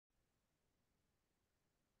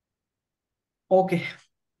Okay.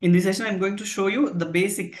 In this session, I'm going to show you the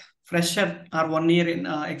basic fresher or 1 year in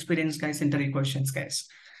experience guys interview questions guys.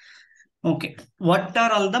 Okay. What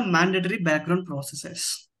are all the mandatory background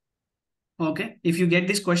processes? Okay. If you get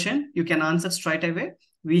this question, you can answer straight away.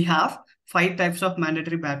 We have 5 types of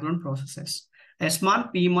mandatory background processes.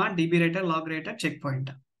 SMAN, PMAN, DB writer, log writer,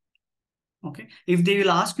 checkpoint. Okay. If they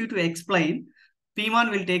will ask you to explain,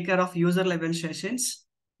 PMAN will take care of user level sessions.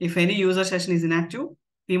 If any user session is inactive,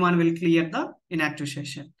 PMAN will clear the inactive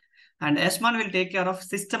session. And SMAN will take care of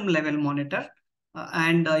system level monitor.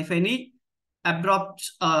 And if any abrupt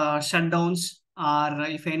shutdowns or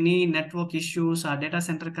if any network issues or data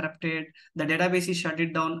center corrupted, the database is shut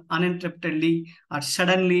it down uninterruptedly or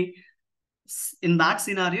suddenly. In that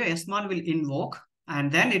scenario, SMAN will invoke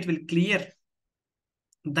and then it will clear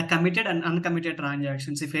the committed and uncommitted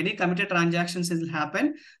transactions. If any committed transactions will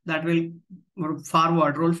happen, that will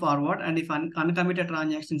roll forward. And if uncommitted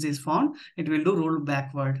transactions is found, it will do roll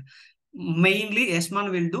backward. Mainly,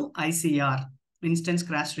 SMAN will do ICR, instance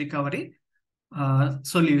crash recovery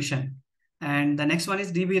solution. And the next one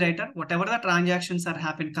is DB writer. Whatever the transactions are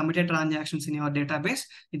happening, committed transactions in your database,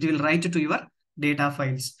 it will write to your data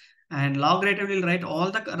files. And log writer will write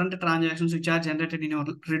all the current transactions which are generated in your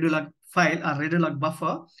redo log file or redo log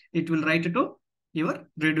buffer. It will write to your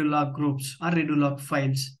redo log groups or redo log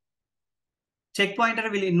files. Checkpointer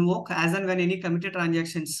will invoke as and when any committed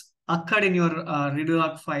transactions occurred in your redo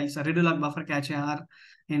log files or redo log buffer cache or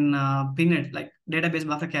in pinned like database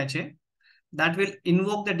buffer cache. That will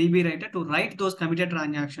invoke the DB writer to write those committed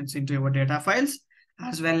transactions into your data files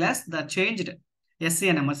as well as the changed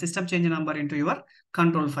SCN number, system change number into your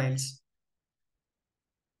control files.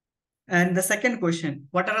 And the second question,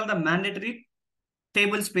 what are all the mandatory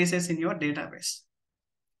table spaces in your database?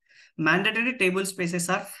 Mandatory table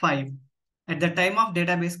spaces are 5. At the time of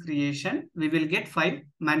database creation, we will get 5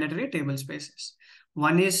 mandatory table spaces.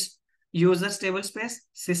 One is users table space,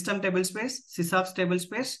 system table space, sysops table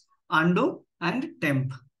space, undo and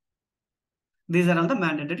temp. These are all the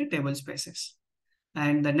mandatory table spaces.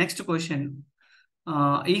 And the next question,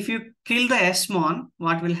 if you kill the SMON,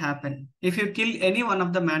 what will happen? If you kill any one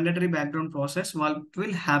of the mandatory background process, what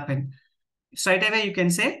will happen? Straight away you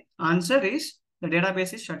can say answer is the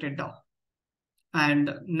database is shut it down.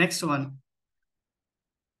 And next one,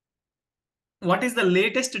 what is the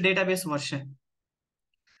latest database version?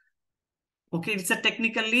 Okay, it's a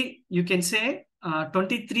technically you can say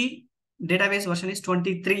 23 database version is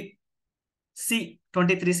 23C.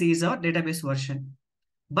 23C is our database version,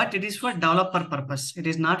 but it is for developer purpose. It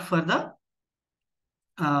is not for the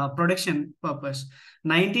production purpose.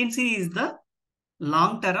 19C is the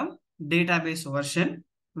long-term database version,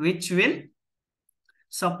 which will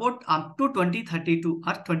support up to 2032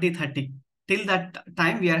 or 2030. Till that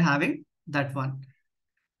time, we are having that one.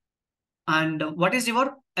 And what is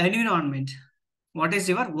your environment? What is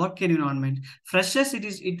your work environment? Freshers, it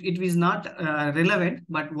is not relevant,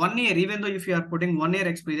 but 1 year, even though if you are putting 1 year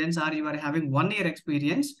experience or you are having 1 year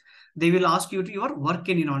experience, they will ask you to your work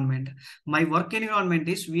environment. My work environment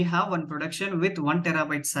is we have one production with 1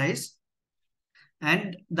 terabyte size,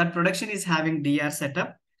 and that production is having DR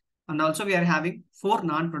setup, and also we are having 4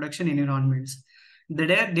 non-production environments. The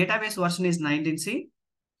database version is 19C,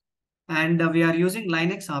 and we are using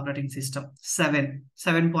Linux operating system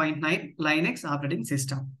 7.9 Linux operating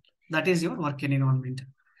system. That is your work environment.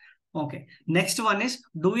 Okay. Next one is,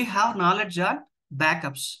 do we have knowledge on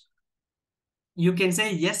backups? You can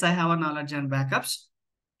say, yes, I have a knowledge on backups.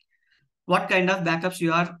 What kind of backups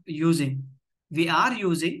you are using? We are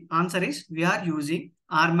using, answer is, we are using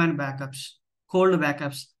RMAN backups, cold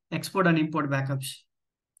backups, export and import backups.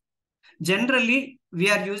 Generally, we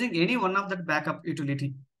are using any one of that backup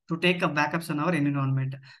utility to take up backups on our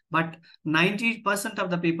environment. But 90% of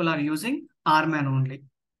the people are using RMAN only.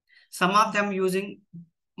 Some of them using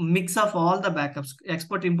mix of all the backups.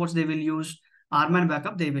 Export imports they will use, RMAN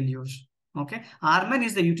backup they will use. Okay. RMAN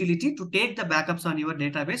is the utility to take the backups on your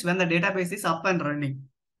database when the database is up and running.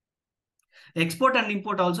 Export and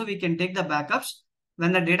import also we can take the backups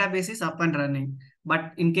when the database is up and running.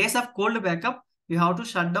 But in case of cold backup, you have to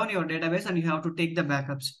shut down your database and you have to take the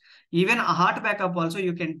backups. Even a hot backup also,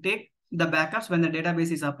 you can take the backups when the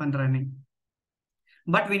database is up and running.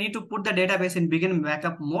 But we need to put the database in begin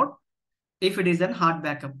backup mode if it is a hot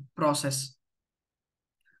backup process.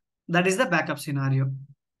 That is the backup scenario.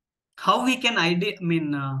 How we can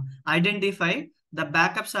identify the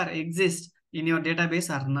backups are exist in your database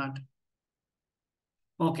or not?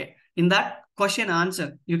 Okay, in that question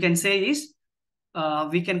answer, you can say is,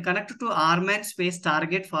 we can connect to RMAN space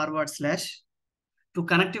target /. To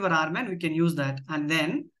connect your RMAN, we can use that. And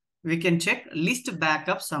then we can check list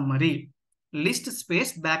backup summary. list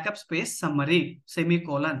space backup space summary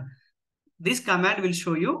semicolon. This command will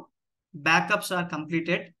show you backups are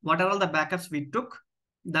completed. Whatever the backups we took,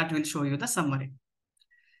 that will show you the summary.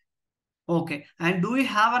 Okay. And do we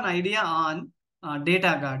have an idea on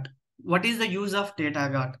data guard? What is the use of data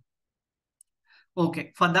guard?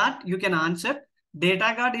 Okay. For that, you can answer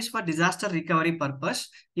data guard is for disaster recovery purpose.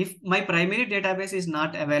 If my primary database is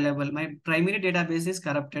not available, my primary database is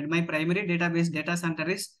corrupted, my primary database data center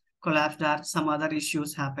is collapsed or some other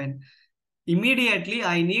issues happen. Immediately,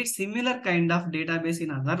 I need similar kind of database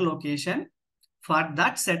in other location. For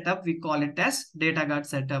that setup, we call it as data guard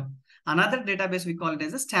setup. Another database, we call it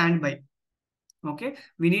as a standby. Okay,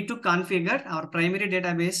 we need to configure our primary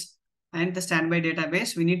database and the standby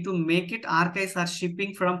database. We need to make it archives are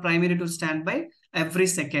shipping from primary to standby every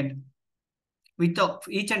second. With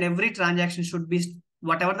each and every transaction should be,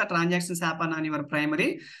 whatever the transactions happen on your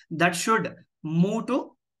primary, that should move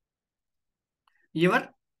to your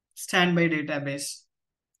standby database.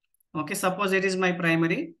 Okay, suppose it is my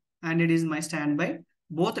primary and it is my standby.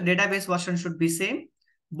 Both database versions should be same.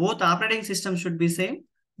 Both operating systems should be same.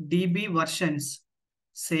 DB versions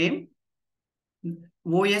same.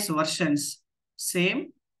 OS versions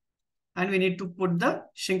same. And we need to put the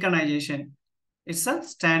synchronization. It's a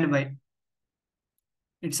standby.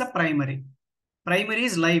 It's a primary. Primary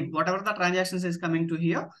is live. Whatever the transactions is coming to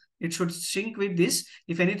here, it should sync with this.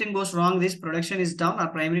 If anything goes wrong, this production is down or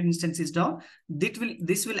primary instance is down,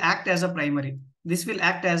 this will act as a primary. This will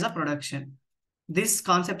act as a production. This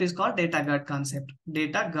concept is called data guard concept.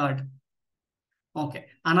 Data guard. Okay.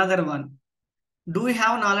 Another one. Do we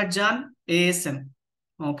have knowledge on ASM?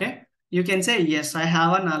 Okay. You can say, yes, I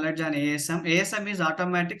have a knowledge on ASM. ASM is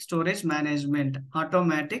automatic storage management.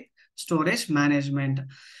 Automatic storage management.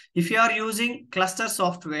 If you are using cluster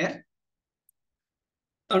software,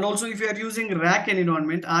 and also if you are using rack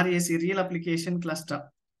environment, RAC, real application cluster,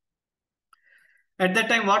 at that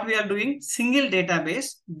time, what we are doing, single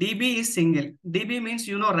database, DB is single. DB means,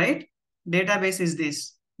 you know, right? Database is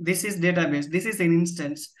this. This is database. This is an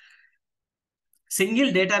instance.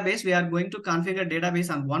 Single database, we are going to configure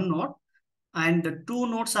database on one node, and the two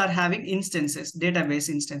nodes are having instances, database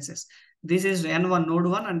instances. This is N1 node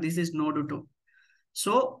 1 and this is node 2.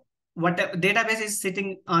 So what database is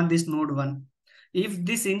sitting on this node 1. If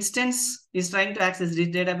this instance is trying to access this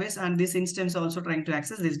database and this instance also trying to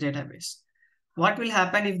access this database, what will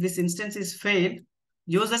happen if this instance is failed?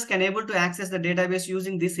 Users can able to access the database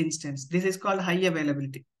using this instance. This is called high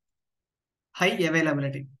availability. High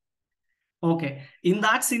availability. Okay. In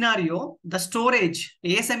that scenario, the storage,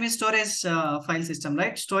 ASM is storage file system,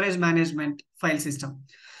 right? Storage management file system.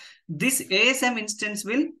 This ASM instance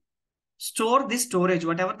will store this storage,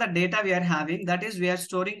 whatever the data we are having, that is we are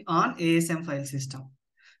storing on ASM file system.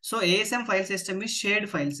 So ASM file system is shared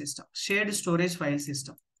file system, shared storage file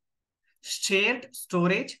system, shared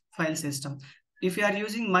storage file system. If you are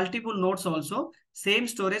using multiple nodes also, same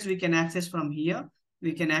storage we can access from here,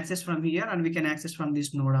 we can access from here, and we can access from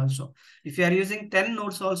this node also. If you are using 10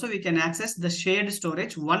 nodes also, we can access the shared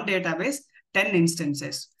storage, one database, 10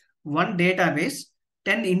 instances. One database,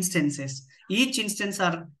 10 instances. Each instance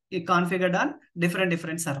are configured on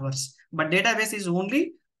different servers. But database is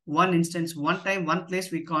only one instance, one time, one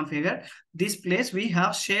place we configure. This place we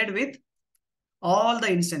have shared with all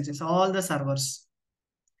the instances, all the servers.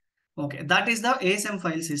 Okay, that is the ASM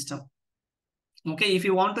file system. Okay, if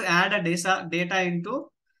you want to add a data into,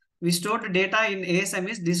 we stored data in ASM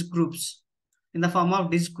is disk groups, in the form of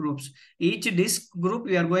disk groups. Each disk group,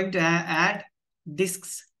 we are going to add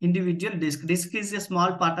disks, individual disk. Disk is a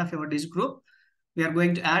small part of your disk group. We are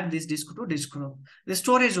going to add this disk to disk group. The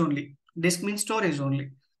storage only. Disk means storage only.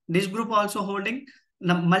 Disk group also holding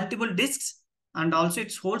multiple disks, and also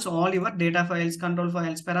it holds all your data files, control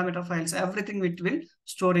files, parameter files, everything it will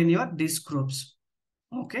store in your disk groups.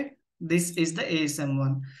 Okay. This is the ASM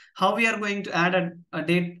one. How we are going to add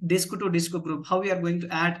a disk to disk group? How we are going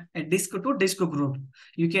to add a disk to disk group?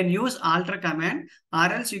 You can use alter command, or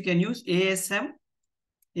else you can use ASM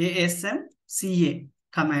CA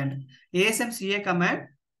command. ASM CA command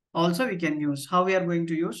also we can use. How we are going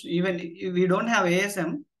to use? Even if we don't have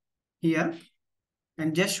ASM here,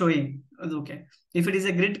 I'm just showing. Okay. If it is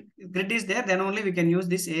a grid is there, then only we can use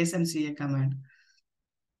this ASM CA command.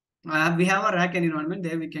 We have a rack environment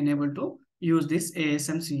there, we can able to use this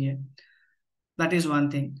ASM CA. That is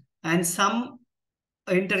one thing. And some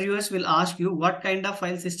interviewers will ask you what kind of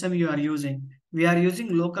file system you are using. We are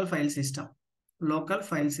using local file system. Local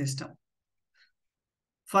file system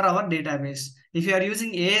for our database. If you are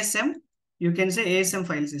using ASM, you can say ASM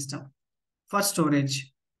file system for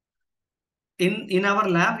storage. in our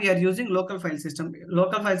lab, we are using local file system.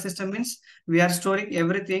 Local file system means we are storing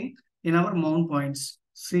everything in our mount points.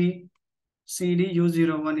 CD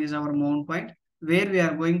U01 is our mount point where we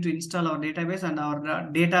are going to install our database and our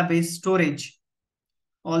database storage.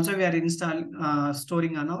 Also, we are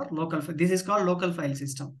storing on our local file. This is called local file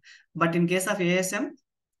system. But in case of ASM,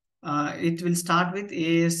 it will start with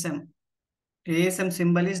ASM. ASM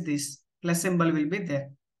symbol is this. Plus symbol will be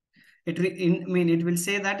there. It will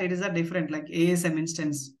say that it is a different like ASM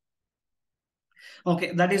instance.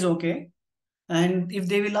 Okay, that is okay. And if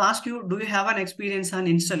they will ask you, do you have an experience on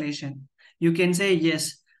installation? You can say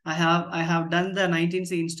yes. I have done the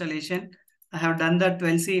 19C installation. I have done the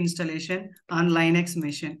 12C installation on Linux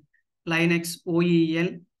machine. Linux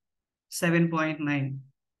OEL 7.9.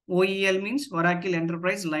 OEL means Oracle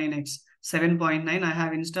Enterprise Linux 7.9. I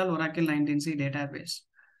have installed Oracle 19C database.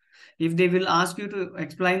 If they will ask you to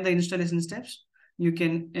explain the installation steps, you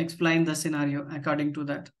can explain the scenario according to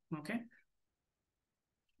that. Okay.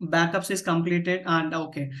 Backups is completed and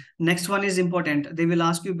okay. Next one is important. They will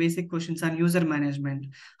ask you basic questions on user management.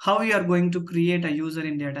 How you are going to create a user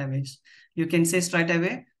in database. You can say straight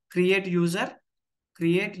away, create user,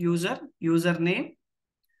 username,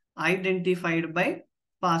 identified by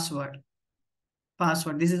password.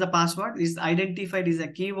 Password. This is the password. Is identified is a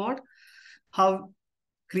keyword. How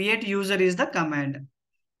create user is the command.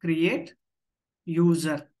 Create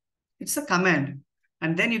user. It's a command.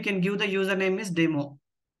 And then you can give the username is demo.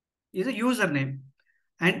 Is a username.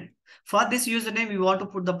 And for this username, we want to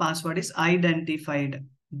put the password is identified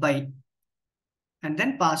by. And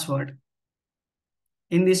then password.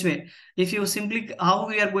 In this way, if you simply, how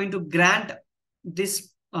we are going to grant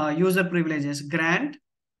this user privileges, grant,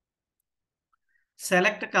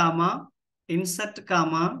 select comma, insert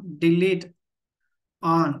comma, delete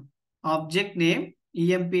on object name,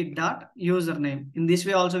 emp dot username. In this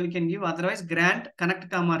way also we can give, otherwise grant connect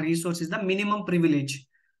comma resource is the minimum privilege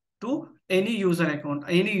to any user account,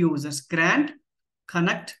 any users. Grant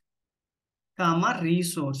connect comma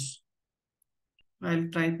resource. I'll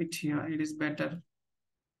type it here, it is better.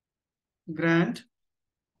 Grant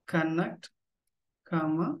connect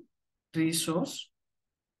comma resource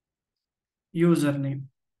username.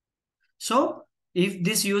 So if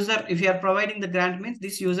this user, if you are providing the grant means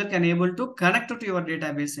this user can able to connect to your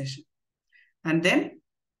database session. And then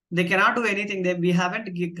they cannot do anything. We haven't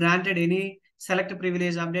granted any select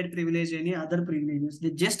privilege, update privilege, any other privileges.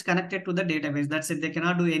 They just connected to the database. That's it. They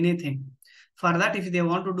cannot do anything. For that, if they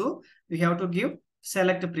want to do, we have to give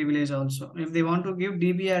select privilege also. If they want to give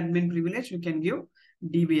DBA admin privilege, we can give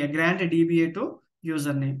DBA, grant a DBA to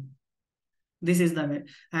username. This is the way.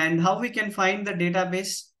 And how we can find the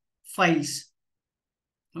database files.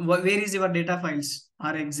 Where is your data files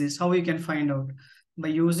or exist? How we can find out? By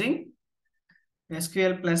using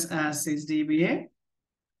SQL plus as is DBA.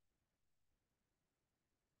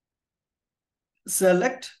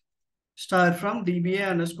 Select star from DBA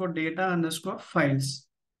underscore data underscore files.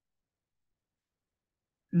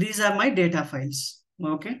 These are my data files.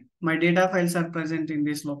 Okay. My data files are present in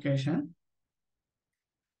this location.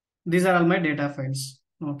 These are all my data files.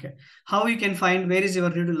 Okay. How you can find where is your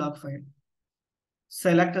redo log file?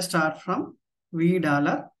 Select a start from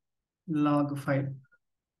 $log file.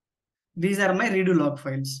 These are my redo log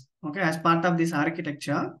files. Okay. As part of this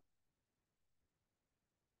architecture,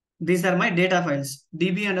 these are my data files.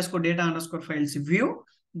 DB underscore data underscore files view.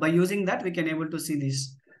 By using that, we can able to see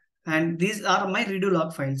this. And these are my redo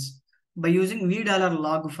log files. By using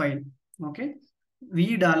 $log file. Okay.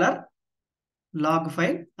 $log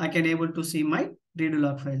file, I can able to see my redo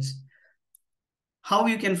log files. How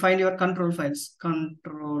you can find your control files?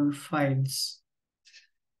 Control files.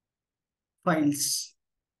 Files.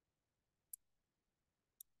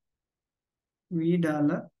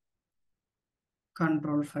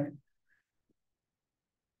 $control file.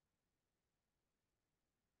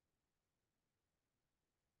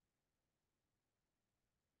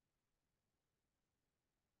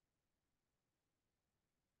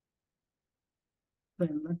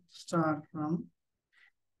 Let's start from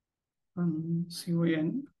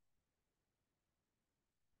CON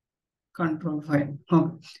control file.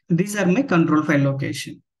 Okay. These are my control file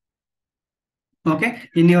location. Okay,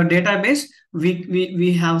 in your database,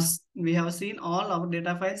 we have seen all our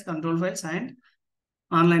data files, control files, and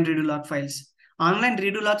online redo log files. Online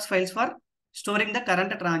redo logs files for storing the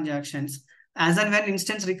current transactions. As and when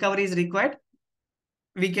instance recovery is required,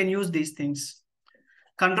 we can use these things.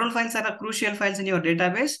 Control files are crucial files in your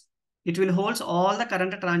database. It will hold all the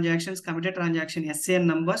current transactions, committed transaction, SCN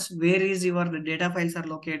numbers, where is your data files are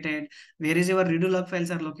located, where is your redo log files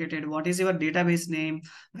are located, what is your database name,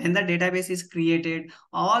 when the database is created,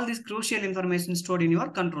 all this crucial information stored in your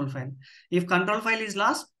control file. If control file is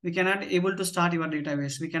lost, we cannot able to start your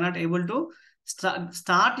database. We cannot able to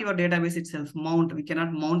start your database itself, mount. We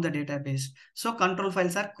cannot mount the database. So control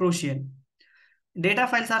files are crucial. Data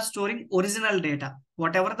files are storing original data.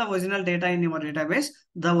 Whatever the original data in your database,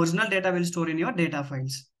 the original data will store in your data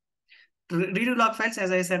files. Redo log files,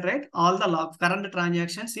 as I said, right? All the log current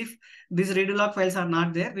transactions, if these redo log files are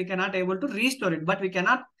not there, we cannot able to restore it, but we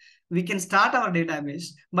can start our database,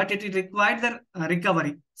 but it will require the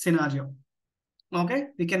recovery scenario. Okay,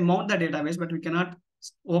 we can mount the database, but we cannot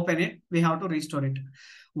open it. We have to restore it.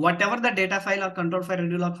 Whatever the data file or control file,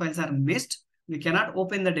 redo log files are missed, we cannot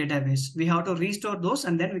open the database. We have to restore those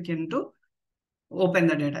and then we can do open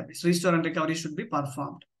the database. Restore and recovery should be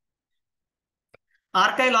performed.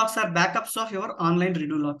 Archive logs are backups of your online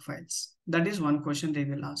redo log files. That is one question they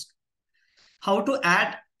will ask. How to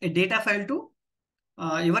add a data file to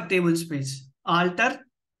your table space? Alter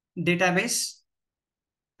database,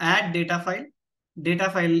 add data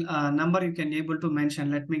file number you can able to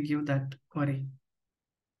mention. Let me give that query.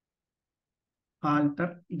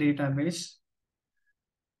 Alter database,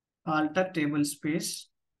 alter table space.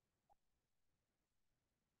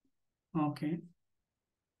 Okay.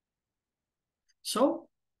 So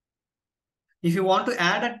if you want to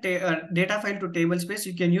add a data file to table space,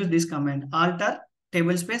 you can use this command, alter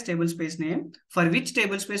table space name. For which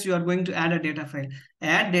table space you are going to add a data file?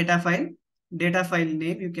 Add data file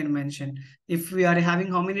name you can mention. If we are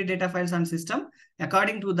having how many data files on system,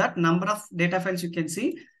 according to that number of data files you can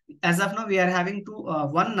see. As of now, we are having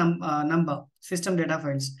one number system data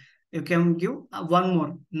files. You can give one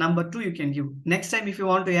more, number 2 you can give. Next time if you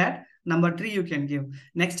want to add, number 3 you can give.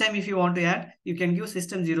 Next time if you want to add, you can give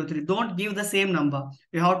system 03. Don't give the same number.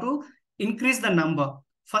 You have to increase the number.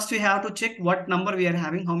 First we have to check what number we are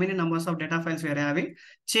having, how many numbers of data files we are having.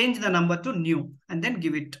 Change the number to new and then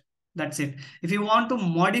give it. That's it. If you want to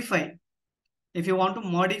modify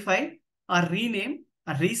or rename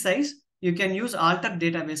or resize, you can use alter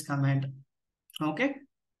database command. Okay.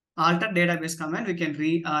 Alter database command, we can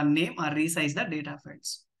rename or resize the data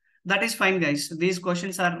files. That is fine, guys. These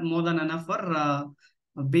questions are more than enough for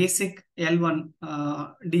basic L1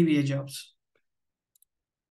 DBA jobs.